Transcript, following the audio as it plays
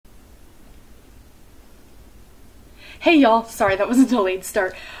Hey y'all, sorry that was a delayed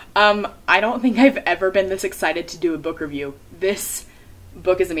start. I don't think I've ever been this excited to do a book review. This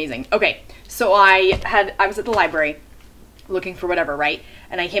book is amazing. Okay, so I was at the library looking for whatever, right?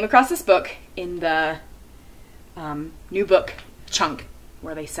 And I came across this book in the new book chunk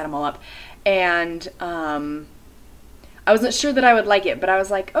where they set them all up. And I wasn't sure that I would like it, but I was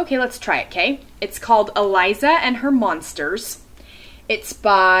like, okay, let's try it, okay? It's called Eliza and Her Monsters. It's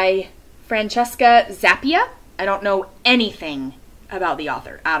by Francesca Zappia. I don't know anything about the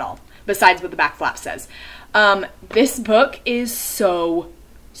author at all, besides what the back flap says. This book is so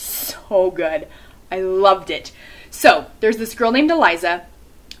good. I loved it. So, there's this girl named Eliza.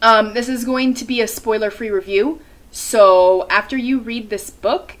 This is going to be a spoiler-free review. So, after you read this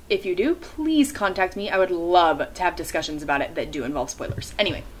book, if you do, please contact me. I would love to have discussions about it that do involve spoilers.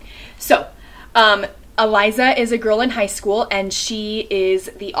 Anyway, so, Eliza is a girl in high school, and she is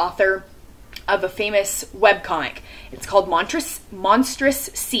the author of a famous webcomic. It's called Monstrous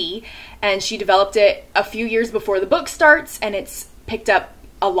Sea, and she developed it a few years before the book starts, and it's picked up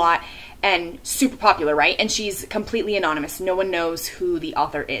a lot and super popular, right? And she's completely anonymous. No one knows who the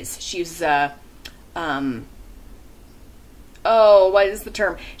author is. She uses a, what is the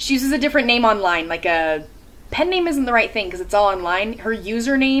term? She uses a different name online, like a pen name isn't the right thing because it's all online. Her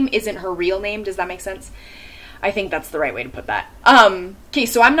username isn't her real name. Does that make sense? I think that's the right way to put that. Okay,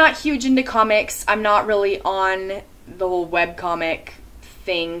 so I'm not huge into comics. I'm not really on the whole webcomic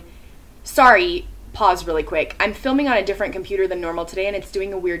thing. Sorry, pause really quick. I'm filming on a different computer than normal today, and it's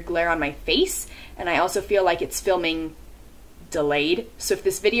doing a weird glare on my face, and I also feel like it's filming delayed. So if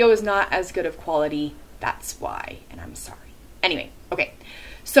this video is not as good of quality, that's why, and I'm sorry. Anyway, okay.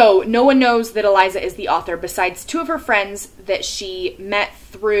 So no one knows that Eliza is the author besides two of her friends that she met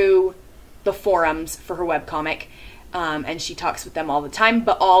through the forums for her webcomic, and she talks with them all the time,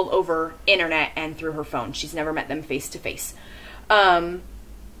 but all over internet and through her phone. She's never met them face to face. But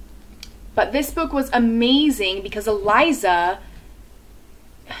this book was amazing because Eliza,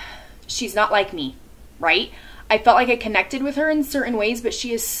 she's not like me, right? I felt like I connected with her in certain ways, but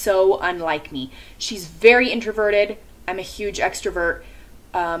she is so unlike me. She's very introverted. I'm a huge extrovert.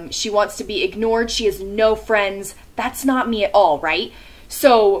 She wants to be ignored. She has no friends. That's not me at all, right?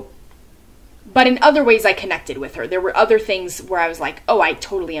 So, but in other ways I connected with her. There were other things where I was like, oh, I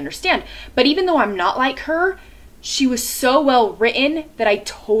totally understand. But even though I'm not like her, she was so well written that I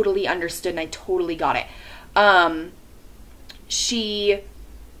totally understood and I totally got it. She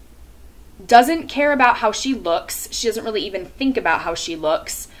doesn't care about how she looks. She doesn't really even think about how she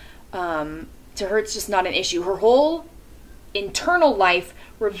looks. To her, it's just not an issue. Her whole internal life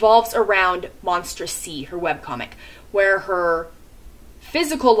revolves around Monstrous Sea, her webcomic, where her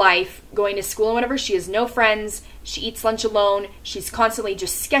physical life, going to school and whatever, she has no friends, she eats lunch alone, she's constantly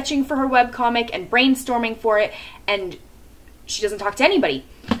just sketching for her webcomic and brainstorming for it, and she doesn't talk to anybody.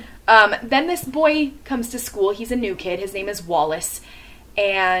 Then this boy comes to school, he's a new kid, his name is Wallace,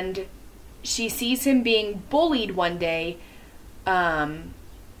 and she sees him being bullied one day, and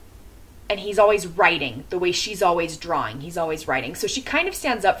he's always writing, the way she's always drawing, he's always writing. So she kind of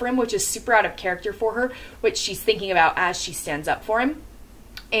stands up for him, which is super out of character for her, which she's thinking about as she stands up for him.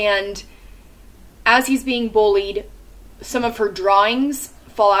 And as he's being bullied, some of her drawings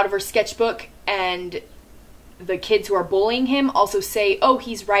fall out of her sketchbook, and the kids who are bullying him also say, oh,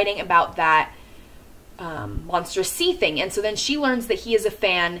 he's writing about that Monstrous Sea thing. And so then she learns that he is a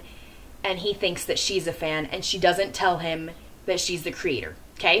fan, and he thinks that she's a fan, and she doesn't tell him that she's the creator,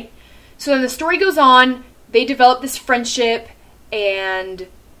 okay? So then the story goes on, they develop this friendship, and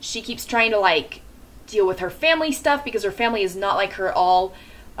she keeps trying to, like, deal with her family stuff because her family is not like her at all.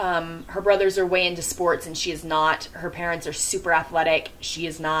 Her brothers are way into sports and she is not. Her parents are super athletic. She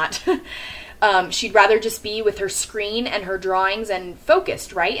is not. She'd rather just be with her screen and her drawings and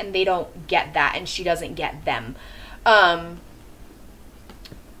focused, right? And they don't get that, and she doesn't get them. And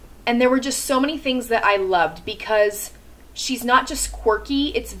there were just so many things that I loved because she's not just quirky.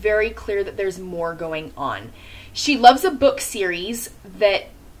 It's very clear that there's more going on. She loves a book series that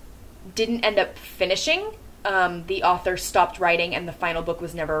didn't end up finishing. The author stopped writing and the final book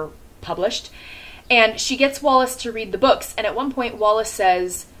was never published. And she gets Wallace to read the books. And at one point, Wallace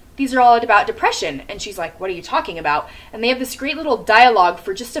says, these are all about depression. And she's like, what are you talking about? And they have this great little dialogue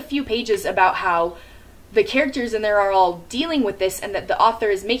for just a few pages about how the characters in there are all dealing with this and that the author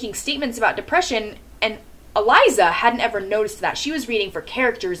is making statements about depression. And Eliza hadn't ever noticed that. She was reading for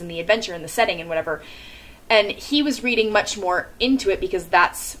characters and the adventure and the setting and whatever. And he was reading much more into it because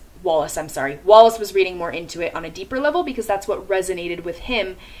that's Wallace was reading more into it on a deeper level because that's what resonated with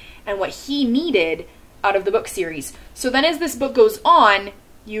him and what he needed out of the book series. So then as this book goes on,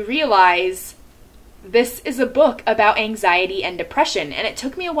 you realize this is a book about anxiety and depression. And it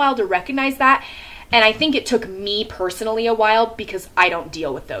took me a while to recognize that. And I think it took me personally a while because I don't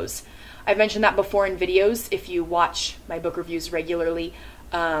deal with those. I've mentioned that before in videos. If you watch my book reviews regularly,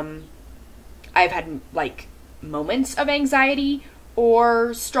 I've had like moments of anxiety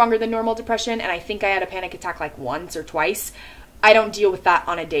or stronger than normal depression. And I think I had a panic attack like once or twice. I don't deal with that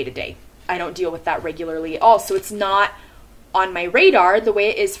on a day-to-day. I don't deal with that regularly at all. So it's not on my radar the way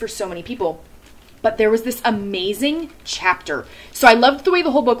it is for so many people. But there was this amazing chapter. So I loved the way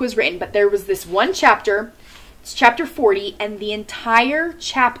the whole book was written, but there was this one chapter, it's chapter 40, and the entire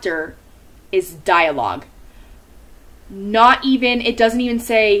chapter is dialogue. It doesn't even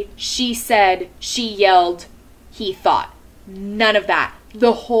say, she said, she yelled, he thought. None of that.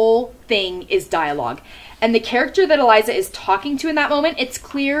 The whole thing is dialogue. And the character that Eliza is talking to in that moment, it's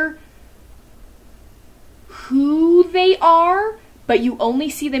clear who they are, but you only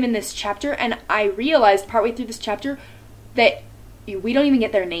see them in this chapter. And I realized partway through this chapter that we don't even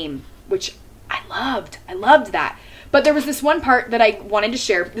get their name, which I loved. I loved that. But there was this one part that I wanted to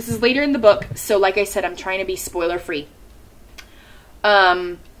share. This is later in the book, so like I said, I'm trying to be spoiler free.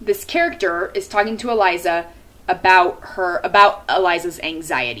 This character is talking to Eliza about Eliza's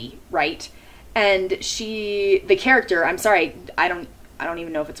anxiety, right? And the character, I'm sorry, I don't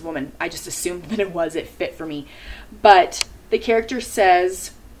even know if it's a woman. I just assumed that it fit for me. But the character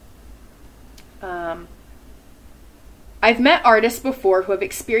says, I've met artists before who have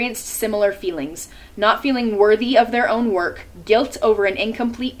experienced similar feelings, not feeling worthy of their own work, guilt over an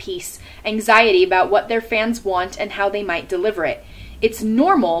incomplete piece, anxiety about what their fans want and how they might deliver it. It's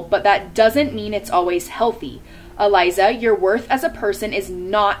normal, but that doesn't mean it's always healthy. Eliza, your worth as a person is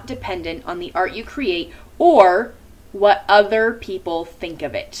not dependent on the art you create or what other people think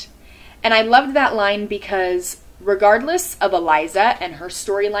of it. And I loved that line because regardless of Eliza and her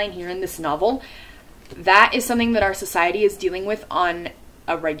storyline here in this novel, that is something that our society is dealing with on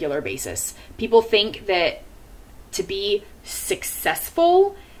a regular basis. People think that to be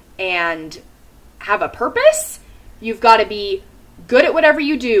successful and have a purpose, you've got to be good at whatever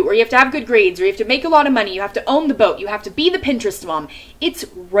you do, or you have to have good grades, or you have to make a lot of money, you have to own the boat, you have to be the Pinterest mom. It's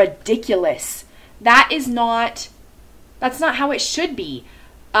ridiculous. That's not how it should be.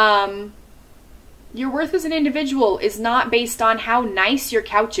 Your worth as an individual is not based on how nice your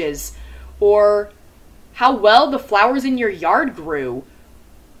couch is, or how well the flowers in your yard grew,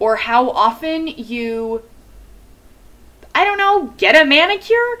 or how often you, get a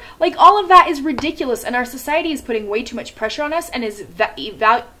manicure. Like, all of that is ridiculous, and our society is putting way too much pressure on us and is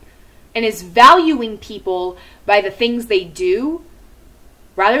valuing people by the things they do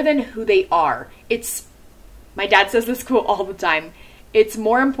rather than who they are. My dad says this quote all the time. It's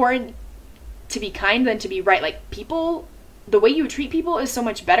more important to be kind than to be right. Like, people, the way you treat people is so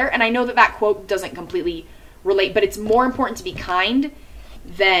much better. And I know that quote doesn't completely relate, but it's more important to be kind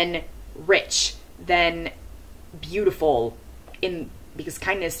than rich, than beautiful, because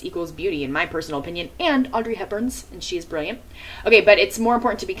kindness equals beauty, in my personal opinion, and Audrey Hepburn's, and she is brilliant. Okay, but it's more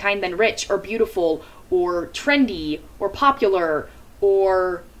important to be kind than rich, or beautiful, or trendy, or popular,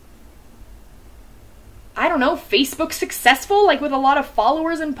 or Facebook successful, like with a lot of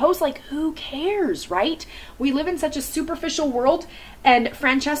followers and posts. Like, who cares, right? We live in such a superficial world, and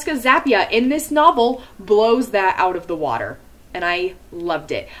Francesca Zappia in this novel blows that out of the water, and I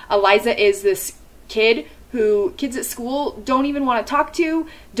loved it. Eliza is this kid who kids at school don't even want to talk to,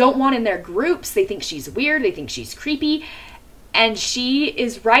 don't want in their groups. They think she's weird, they think she's creepy, and she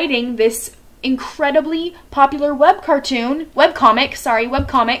is writing this incredibly popular webcomic,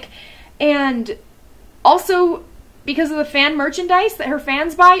 and also, because of the fan merchandise that her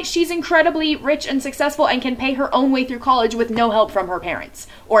fans buy, she's incredibly rich and successful and can pay her own way through college with no help from her parents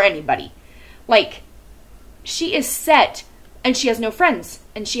or anybody. Like, she is set, and she has no friends,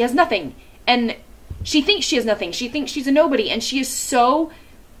 and she has nothing. And she thinks she has nothing. She thinks she's a nobody, and she is so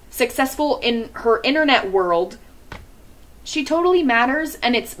successful in her internet world. She totally matters,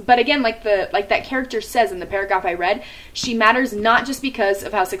 but again, like that character says in the paragraph I read, she matters not just because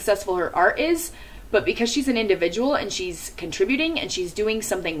of how successful her art is, but because she's an individual and she's contributing and she's doing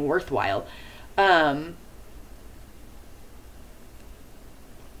something worthwhile.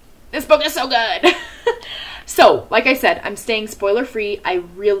 This book is so good. So, like I said, I'm staying spoiler free. I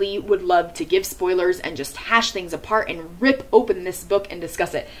really would love to give spoilers and just hash things apart and rip open this book and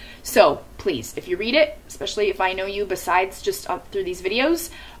discuss it. So, please, if you read it, especially if I know you besides just through these videos,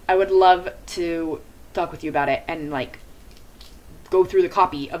 I would love to talk with you about it and go through the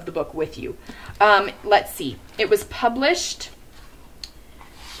copy of the book with you. Let's see. It was published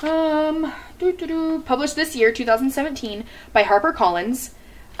this year, 2017, by HarperCollins.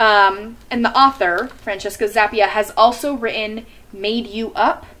 And the author, Francesca Zappia, has also written Made You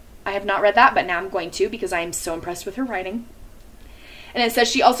Up. I have not read that, but now I'm going to because I am so impressed with her writing. And it says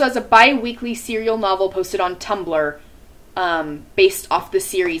she also has a bi-weekly serial novel posted on Tumblr based off the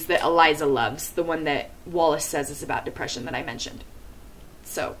series that Eliza loves, the one that Wallace says is about depression that I mentioned.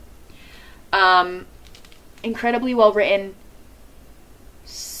 So, incredibly well written.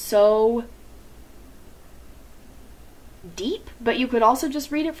 So deep, but you could also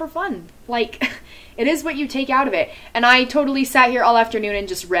just read it for fun. Like, it is what you take out of it. And I totally sat here all afternoon and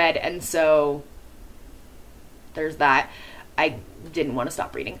just read, and so there's that. I didn't want to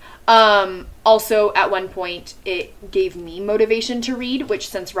stop reading. Also, at one point, it gave me motivation to read, which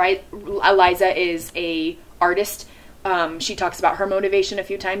since Eliza is a artist, she talks about her motivation a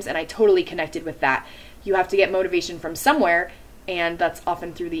few times, and I totally connected with that. You have to get motivation from somewhere, and that's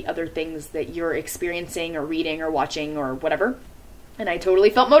often through the other things that you're experiencing or reading or watching or whatever. And I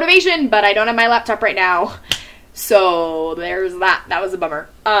totally felt motivation, but I don't have my laptop right now. So there's that. That was a bummer.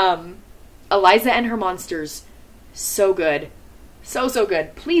 Eliza and Her Monsters. So good. So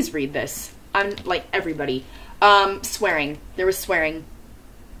good. Please read this. I'm like everybody. Swearing. There was swearing.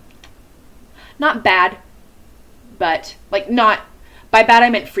 Not bad, but like not, by bad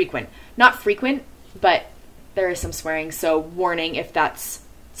I meant frequent. Not frequent, but there is some swearing, so warning if that's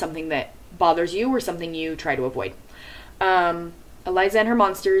something that bothers you or something you try to avoid. Eliza and Her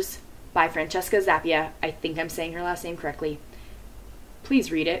Monsters by Francesca Zappia. I think I'm saying her last name correctly.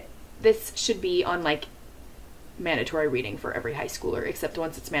 Please read it. This should be on, like, mandatory reading for every high schooler, except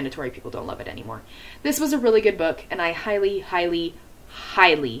once it's mandatory, people don't love it anymore. This was a really good book, and I highly, highly,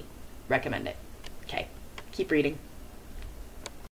 highly recommend it. Okay, keep reading.